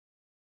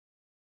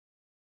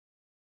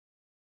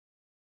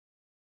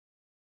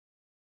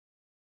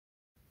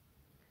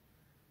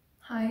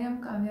Hi,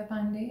 I'm Kavya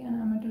Pandey and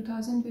I'm a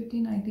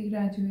 2015 IT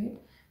graduate.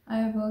 I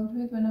have worked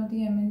with one of the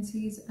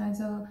MNCs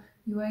as a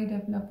UI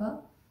developer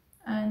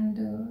and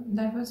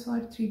that was for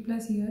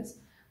 3+ years.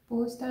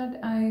 Post that,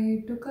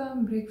 I took a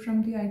break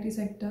from the IT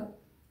sector,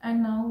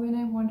 and now when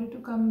I wanted to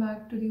come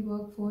back to the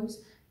workforce,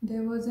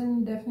 there was a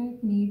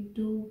definite need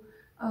to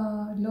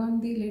learn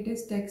the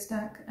latest tech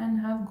stack and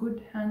have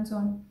good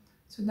hands-on.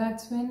 So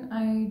that's when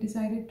I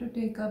decided to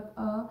take up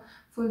a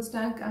full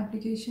stack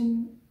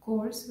application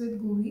course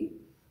with GUVI,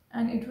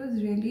 and it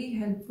was really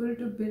helpful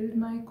to build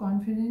my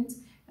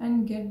confidence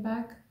and get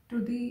back to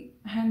the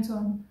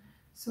hands-on.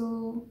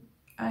 So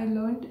I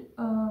learned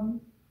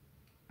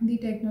the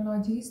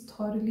technologies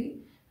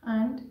thoroughly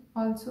and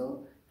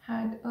also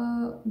had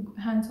a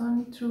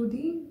hands-on through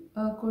the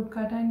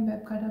Codekata and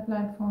Webkata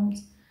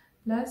platforms.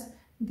 Plus,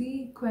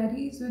 the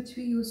queries which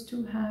we used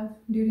to have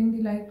during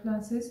the live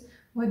classes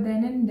were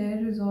then and there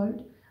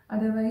resolved.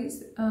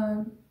 Otherwise,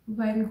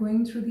 while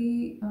going through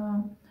the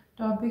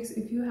topics,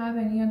 if you have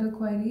any other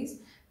queries,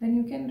 then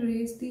you can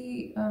raise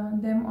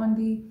them on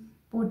the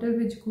portal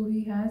which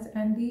GUVI has,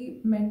 and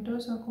the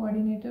mentors or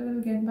coordinator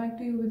will get back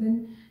to you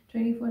within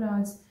 24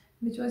 hours,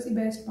 which was the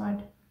best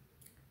part.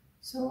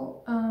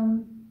 So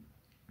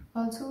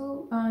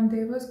also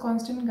there was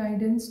constant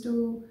guidance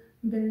to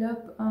build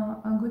up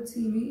a good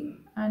CV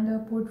and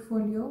a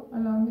portfolio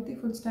along with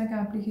the full stack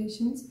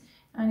applications,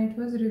 and it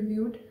was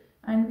reviewed,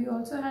 and we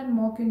also had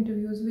mock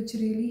interviews which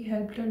really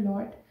helped a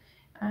lot.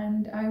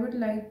 And I would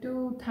like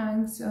to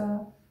thanks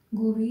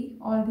GUVI,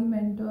 all the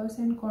mentors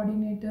and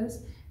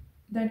coordinators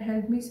that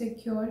helped me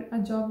secure a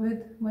job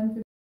with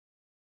 150